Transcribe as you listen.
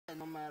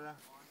no matter...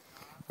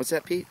 What's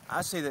that, Pete?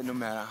 I say that no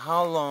matter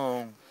how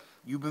long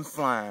you've been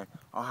flying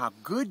or how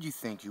good you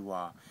think you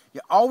are,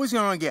 you're always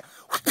gonna get...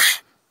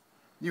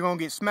 You're gonna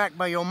get smacked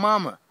by your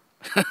mama.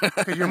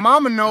 Because your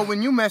mama know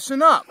when you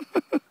messing up.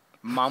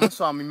 Mama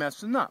saw me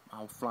messing up.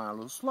 I was flying a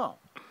little slow.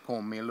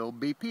 Pulling me a little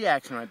BP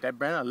action right there,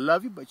 Brandon. I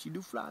love you, but you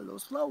do fly a little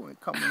slow when it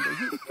comes in the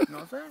heat. You know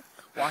what I'm saying?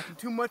 Watching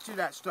too much of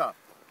that stuff.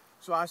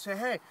 So I say,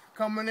 hey,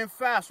 coming in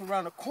fast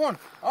around the corner.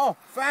 Oh,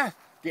 fast.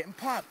 Getting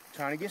popped.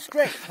 Trying to get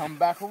straight. Coming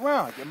back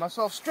around. Get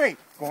myself straight.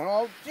 Going,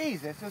 oh,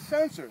 geez, it's a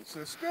sensor. It's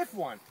a stiff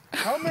one.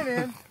 Coming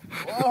in.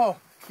 Whoa.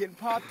 Getting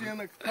popped in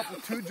like a couple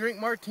 2-drink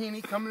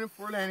martini. Coming in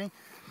for an inning.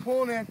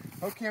 Pulling in.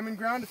 Okay, I'm in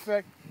ground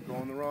effect.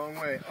 Going the wrong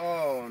way.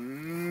 Oh,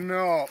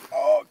 no.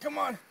 Oh, come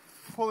on.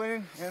 Pull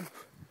in and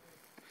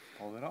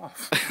pull it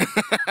off.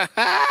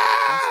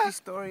 That's the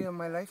story of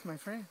my life, my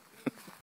friend.